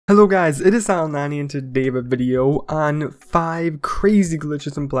Hello guys, it is Al90 and today I have a video on 5 crazy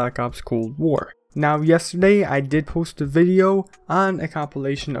glitches in Black Ops Cold War. Now yesterday I did post a video on a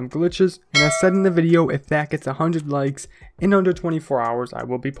compilation of glitches, and I said in the video if that gets 100 likes in under 24 hours I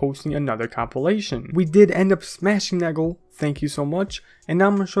will be posting another compilation. We did end up smashing that goal, thank you so much, and now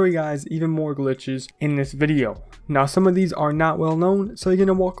I'm going to show you guys even more glitches in this video. Now some of these are not well known, so you're going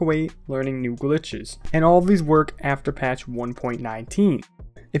to walk away learning new glitches, and all of these work after patch 1.19.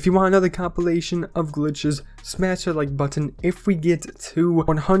 If you want another compilation of glitches, smash that like button. If we get to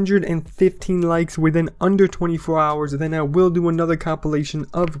 115 likes within under 24 hours, then I will do another compilation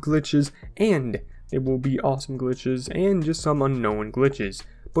of glitches, and it will be awesome glitches and just some unknown glitches.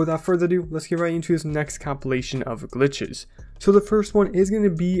 But without further ado, let's get right into this next compilation of glitches. So the first one is going to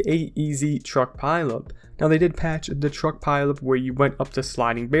be a easy truck pileup. Now they did patch the truck pileup where you went up the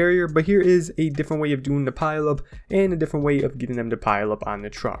sliding barrier, but here is a different way of doing the pileup and a different way of getting them to pile up on the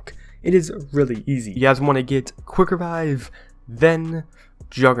truck. It is really easy. You guys want to get Quick Revive, then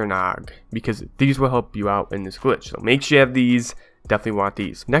Juggernog, because these will help you out in this glitch. So make sure you have these, definitely want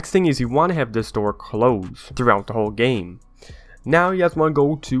these. Next thing is you want to have this door closed throughout the whole game. Now you guys want to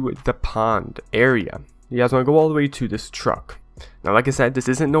go to the pond area. You guys want to go all the way to this truck. Now like I said, this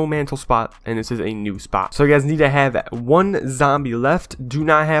isn't no mantle spot, and this is a new spot. So you guys need to have one zombie left. Do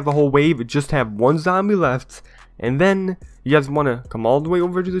not have a whole wave, just have one zombie left. And then you guys want to come all the way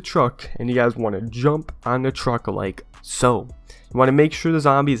over to the truck, and you guys want to jump on the truck like so. You want to make sure the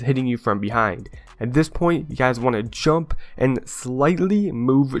zombie is hitting you from behind. At this point, you guys want to jump and slightly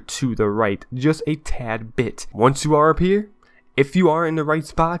move to the right, just a tad bit. Once you are up here, if you are in the right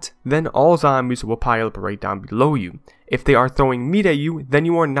spot, then all zombies will pile up right down below you. If they are throwing meat at you, then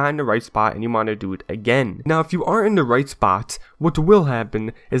you are not in the right spot and you want to do it again. Now if you are in the right spot, what will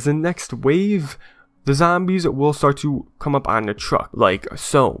happen is the next wave, the zombies will start to come up on the truck, like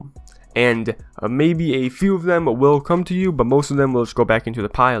so. And maybe a few of them will come to you, but most of them will just go back into the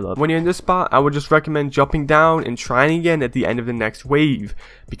pileup. When you're in this spot, I would just recommend jumping down and trying again at the end of the next wave,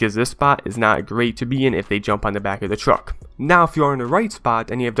 because this spot is not great to be in if they jump on the back of the truck. Now if you are in the right spot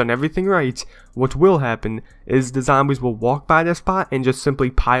and you have done everything right, what will happen is the zombies will walk by this spot and just simply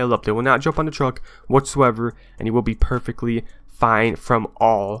pile up. They will not jump on the truck whatsoever, and you will be perfectly fine from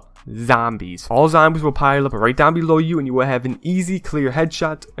all zombies. All zombies will pile up right down below you, and you will have an easy clear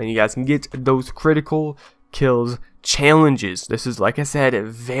headshot, and you guys can get those critical kills challenges. This is, like I said,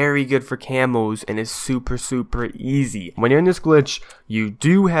 very good for camos and is super easy. When you're in this glitch, you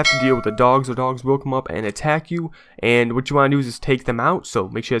do have to deal with the dogs. The dogs will come up and attack you, and what you want to do is just take them out, so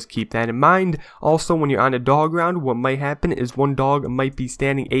make sure you guys keep that in mind. Also, when you're on a dog round, what might happen is one dog might be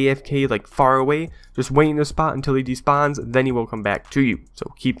standing AFK like far away, just waiting in a spot until he despawns, then he will come back to you,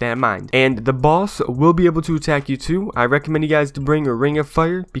 so keep that in mind. And the boss will be able to attack you too. I recommend you guys to bring a Ring of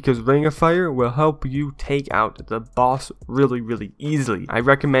Fire, because Ring of Fire will help you take out the boss really easily. I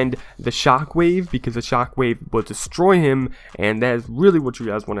recommend the Shockwave, because the Shockwave will destroy him, and that is really what you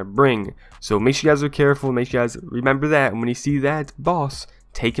guys want to bring. So make sure you guys are careful, make sure you guys remember that, and when you see that boss,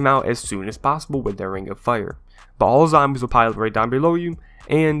 take him out as soon as possible with their Ring of Fire. But all zombies will pile right down below you,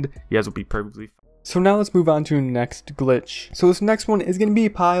 and you guys will be perfectly fine. So now let's move on to the next glitch. So this next one is going to be a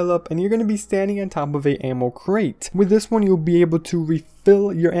pile up, and you're going to be standing on top of a ammo crate. With this one, you'll be able to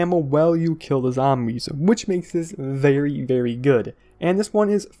refill your ammo while you kill the zombies, which makes this very good. And this one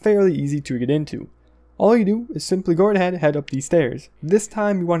is fairly easy to get into. All you do is simply go ahead, head up these stairs. This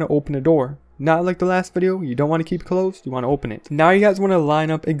time you want to open a door. Not like the last video, you don't want to keep it closed, you want to open it. Now you guys want to line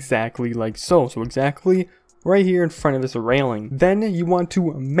up exactly like so. So exactly right here in front of this railing. Then you want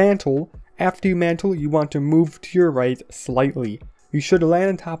to mantle. After you mantle, you want to move to your right slightly. You should land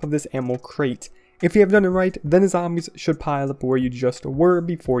on top of this ammo crate. If you have done it right, then the zombies should pile up where you just were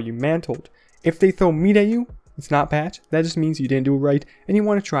before you mantled. If they throw meat at you, it's not patch. That just means you didn't do it right and you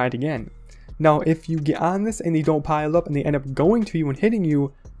want to try it again. Now, if you get on this and they don't pile up and they end up going to you and hitting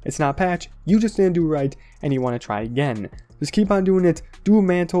you, it's not patch. You just didn't do it right and you want to try again. Just keep on doing it, do a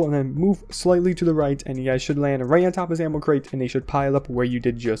mantle, and then move slightly to the right, and you guys should land right on top of this ammo crate, and they should pile up where you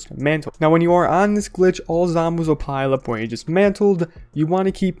did just mantle. Now when you are on this glitch, all zombies will pile up where you just mantled. You want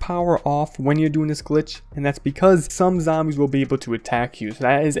to keep power off when you're doing this glitch, and that's because some zombies will be able to attack you, so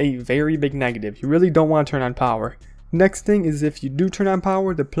that is a very big negative. You really don't want to turn on power. Next thing is if you do turn on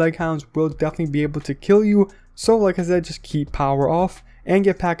power, the Plague Hounds will definitely be able to kill you, so like I said, just keep power off and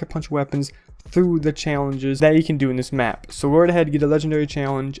get pack-a-punch weapons through the challenges that you can do in this map. So go right ahead, get a legendary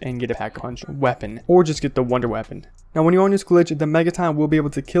challenge and get a pack-a-punch weapon, or just get the wonder weapon. Now when you're on this glitch, the Megaton will be able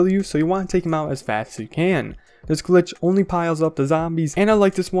to kill you, so you want to take him out as fast as you can. This glitch only piles up the zombies, and I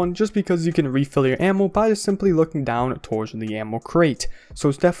like this one just because you can refill your ammo by just simply looking down towards the ammo crate. So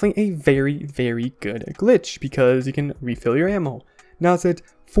it's definitely a very good glitch because you can refill your ammo. Now that's it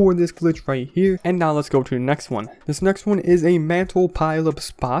for this glitch right here, and now let's go to the next one. This next one is a mantle pile up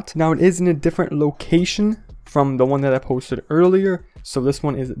spot. Now it is in a different location from the one that I posted earlier, so this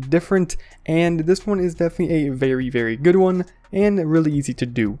one is different, and this one is definitely a very good one and really easy to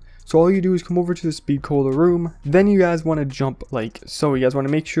do. So all you do is come over to the speed cola room, then you guys want to jump like so. You guys want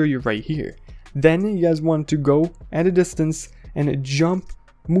to make sure you're right here. Then you guys want to go at a distance and jump,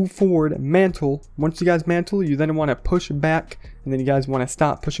 move forward, mantle. Once you guys mantle, you then want to push back, and then you guys want to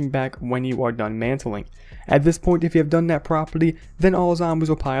stop pushing back when you are done mantling. At this point, if you have done that properly, then all zombies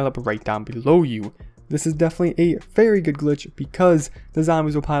will pile up right down below you. This is definitely a very good glitch because the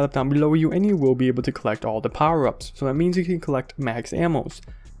zombies will pile up down below you and you will be able to collect all the power-ups. So that means you can collect max ammos.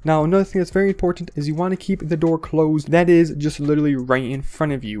 Now another thing that's very important is you want to keep the door closed, that is just literally right in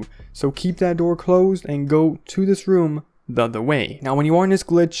front of you. So keep that door closed and go to this room the other way. Now when you are in this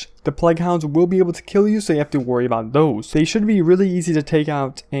glitch, the plague hounds will be able to kill you, so you have to worry about those. They should be really easy to take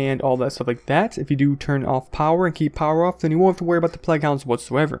out and all that stuff like that. If you do turn off power and keep power off, then you won't have to worry about the plague hounds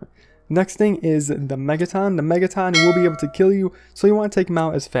whatsoever. Next thing is the Megaton. The Megaton will be able to kill you, so you want to take him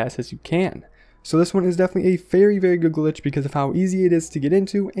out as fast as you can. So this one is definitely a very good glitch because of how easy it is to get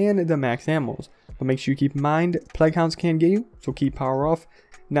into and the max ammos. But make sure you keep in mind, plague hounds can get you, so keep power off.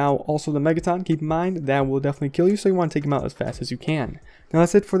 Now also the Megaton, keep in mind, that will definitely kill you, so you want to take him out as fast as you can. Now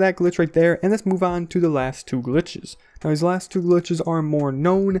that's it for that glitch right there, and let's move on to the last two glitches. Now these last two glitches are more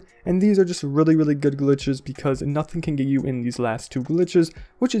known, and these are just really good glitches because nothing can get you in these last two glitches,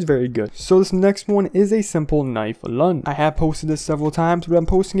 which is very good. So this next one is a simple knife lunge. I have posted this several times, but I'm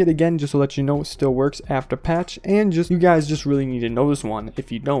posting it again just to let you know it still works after patch, and you guys just really need to know this one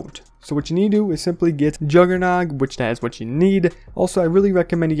if you don't. So what you need to do is simply get Juggernog, which that is what you need. Also, I really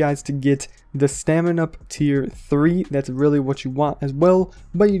recommend you guys to get the Stamina Up tier 3. That's really what you want as well,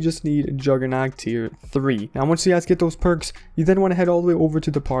 but you just need Juggernog tier 3. Now once you guys get those perks, you then want to head all the way over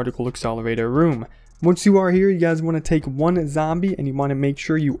to the particle accelerator room. Once you are here, you guys want to take one zombie and you want to make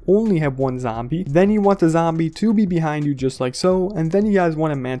sure you only have one zombie. Then you want the zombie to be behind you just like so, and then you guys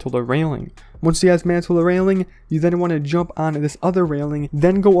want to mantle the railing. Once you guys mantle the railing, you then want to jump on this other railing,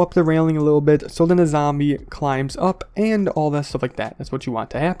 then go up the railing a little bit so then the zombie climbs up and all that stuff like that. That's what you want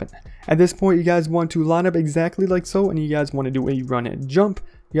to happen. At this point, you guys want to line up exactly like so, and you guys want to do a run and jump.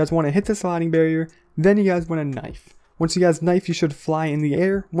 You guys want to hit the sliding barrier, then you guys want to knife. Once you guys knife, you should fly in the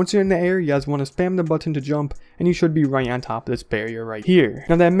air. Once you're in the air, you guys want to spam the button to jump, and you should be right on top of this barrier right here.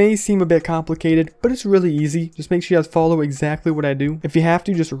 Now that may seem a bit complicated, but it's really easy. Just make sure you guys follow exactly what I do. If you have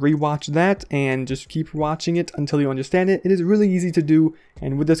to, just rewatch that and just keep watching it until you understand it. It is really easy to do,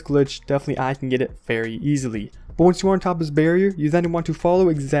 and with this glitch, definitely I can get it very easily. But once you're on top of this barrier, you then want to follow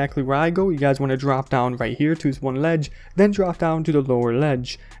exactly where I go. You guys want to drop down right here to this one ledge, then drop down to the lower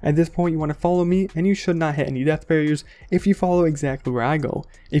ledge. At this point, you want to follow me, and you should not hit any death barriers if you follow exactly where I go.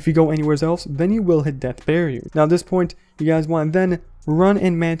 If you go anywhere else, then you will hit death barriers. Now at this point, you guys want to then run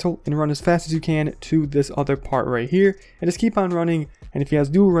and mantle and run as fast as you can to this other part right here, and just keep on running. And if you guys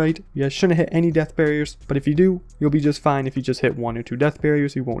do right, you guys shouldn't hit any death barriers, but if you do, you'll be just fine. If you just hit 1 or 2 death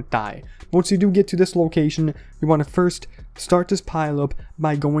barriers, you won't die. Once you do get to this location, you want to first start this pile up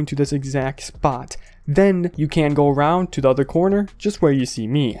by going to this exact spot. Then you can go around to the other corner, just where you see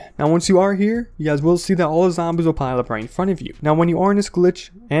me. Now once you are here, you guys will see that all the zombies will pile up right in front of you. Now when you are in this glitch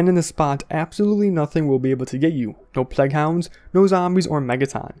and in this spot, absolutely nothing will be able to get you. No plague hounds, no zombies, or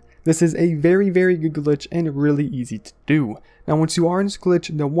Megaton. This is a very good glitch and really easy to do. Now once you are in this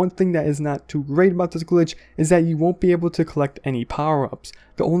glitch, the one thing that is not too great about this glitch is that you won't be able to collect any power-ups.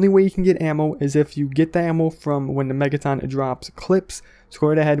 The only way you can get ammo is if you get the ammo from when the Megaton drops clips. So go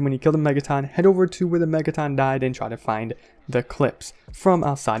right ahead, when you kill the Megaton, head over to where the Megaton died and try to find the clips from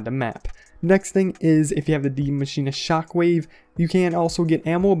outside the map. Next thing is, if you have the Demon Machinist Shockwave, you can also get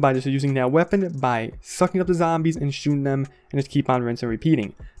ammo by just using that weapon by sucking up the zombies and shooting them, and just keep on rinsing and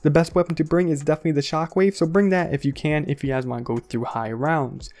repeating. The best weapon to bring is definitely the Shockwave, so bring that if you can, if you guys want to go through high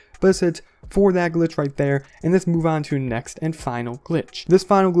rounds. But that's it for that glitch right there, and let's move on to next and final glitch. This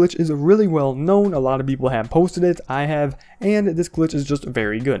final glitch is really well known. A lot of people have posted it, I have, and this glitch is just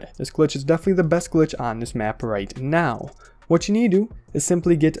very good. This glitch is definitely the best glitch on this map right now. What you need to do is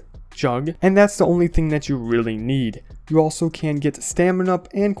simply get Jug, and that's the only thing that you really need. You also can get Stamina Up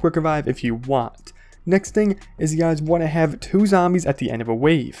and Quick Revive if you want. Next thing is, you guys want to have 2 zombies at the end of a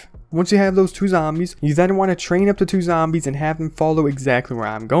wave. Once you have those 2 zombies, you then want to train up the 2 zombies and have them follow exactly where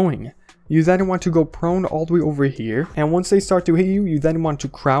I'm going. You then want to go prone all the way over here, and once they start to hit you, you then want to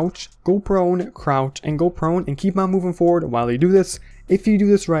crouch, go prone, crouch, and go prone, and keep on moving forward while you do this. If you do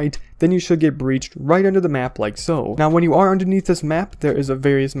this right, then you should get breached right under the map like so. Now when you are underneath this map, there is a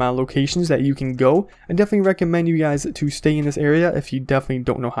various amount of locations that you can go. I definitely recommend you guys to stay in this area if you definitely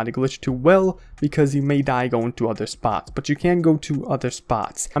don't know how to glitch too well, because you may die going to other spots, but you can go to other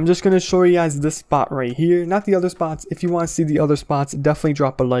spots. I'm just going to show you guys this spot right here, not the other spots. If you want to see the other spots, definitely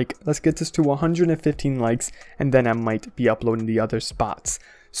drop a like. Let's get this to 115 likes, and then I might be uploading the other spots.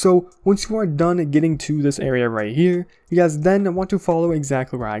 So once you are done getting to this area right here, you guys then want to follow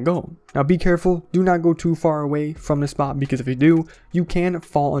exactly where I go. Now be careful, do not go too far away from the spot, because if you do, you can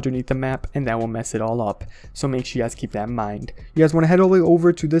fall underneath the map and that will mess it all up. So make sure you guys keep that in mind. You guys want to head all the way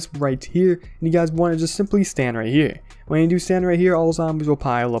over to this right here, and you guys want to just simply stand right here. When you do stand right here, all zombies will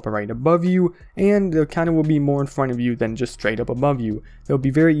pile up right above you, and they kind of will be more in front of you than just straight up above you. They'll be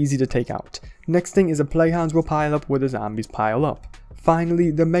very easy to take out. Next thing is the playhounds will pile up where the zombies pile up. Finally,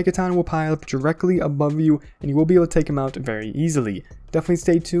 the Megaton will pile up directly above you, and you will be able to take him out very easily. Definitely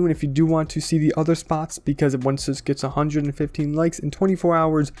stay tuned if you do want to see the other spots, because once this gets 115 likes in 24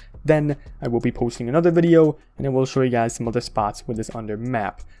 hours, then I will be posting another video, and I will show you guys some other spots with this under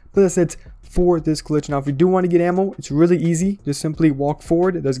map. But that's it for this glitch. Now if you do want to get ammo, it's really easy. Just simply walk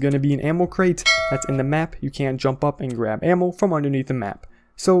forward. There's going to be an ammo crate that's in the map. You can jump up and grab ammo from underneath the map.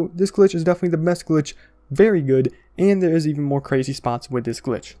 So this glitch is definitely the best glitch. Very good, and there is even more crazy spots with this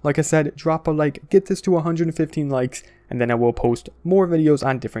glitch. Like I said, drop a like, get this to 115 likes, and then I will post more videos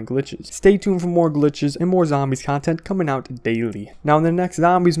on different glitches. Stay tuned for more glitches and more zombies content coming out daily. Now in the next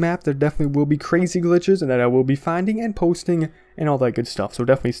zombies map, there definitely will be crazy glitches and that I will be finding and posting and all that good stuff, so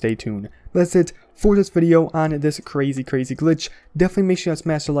definitely stay tuned. That's it for this video on this crazy glitch. Definitely make sure you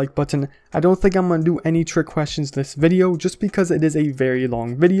smash the like button. I don't think I'm going to do any trick questions this video, just because it is a very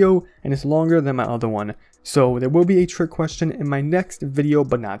long video and it's longer than my other one. So there will be a trick question in my next video,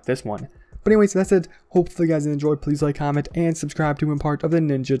 but not this one. But anyways, that's it. Hopefully you guys enjoyed. Please like, comment, and subscribe to be part of the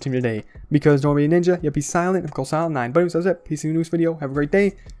ninja team today. Because don't be a ninja, yet be silent. I'm called Silent9. But anyways, that's it. Peace in the news video. Have a great day.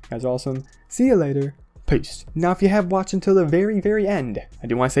 You guys are awesome. See you later. Peace. Now if you have watched until the very end, I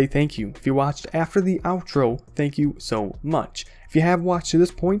do want to say thank you. If you watched after the outro, thank you so much. If you have watched to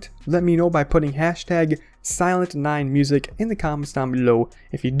this point, let me know by putting hashtag Silent9music in the comments down below.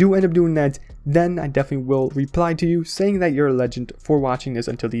 If you do end up doing that, then I definitely will reply to you saying that you're a legend for watching this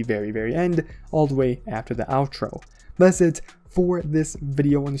until the very end, all the way after the outro. That's it for this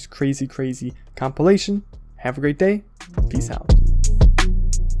video on this crazy compilation. Have a great day. Peace out.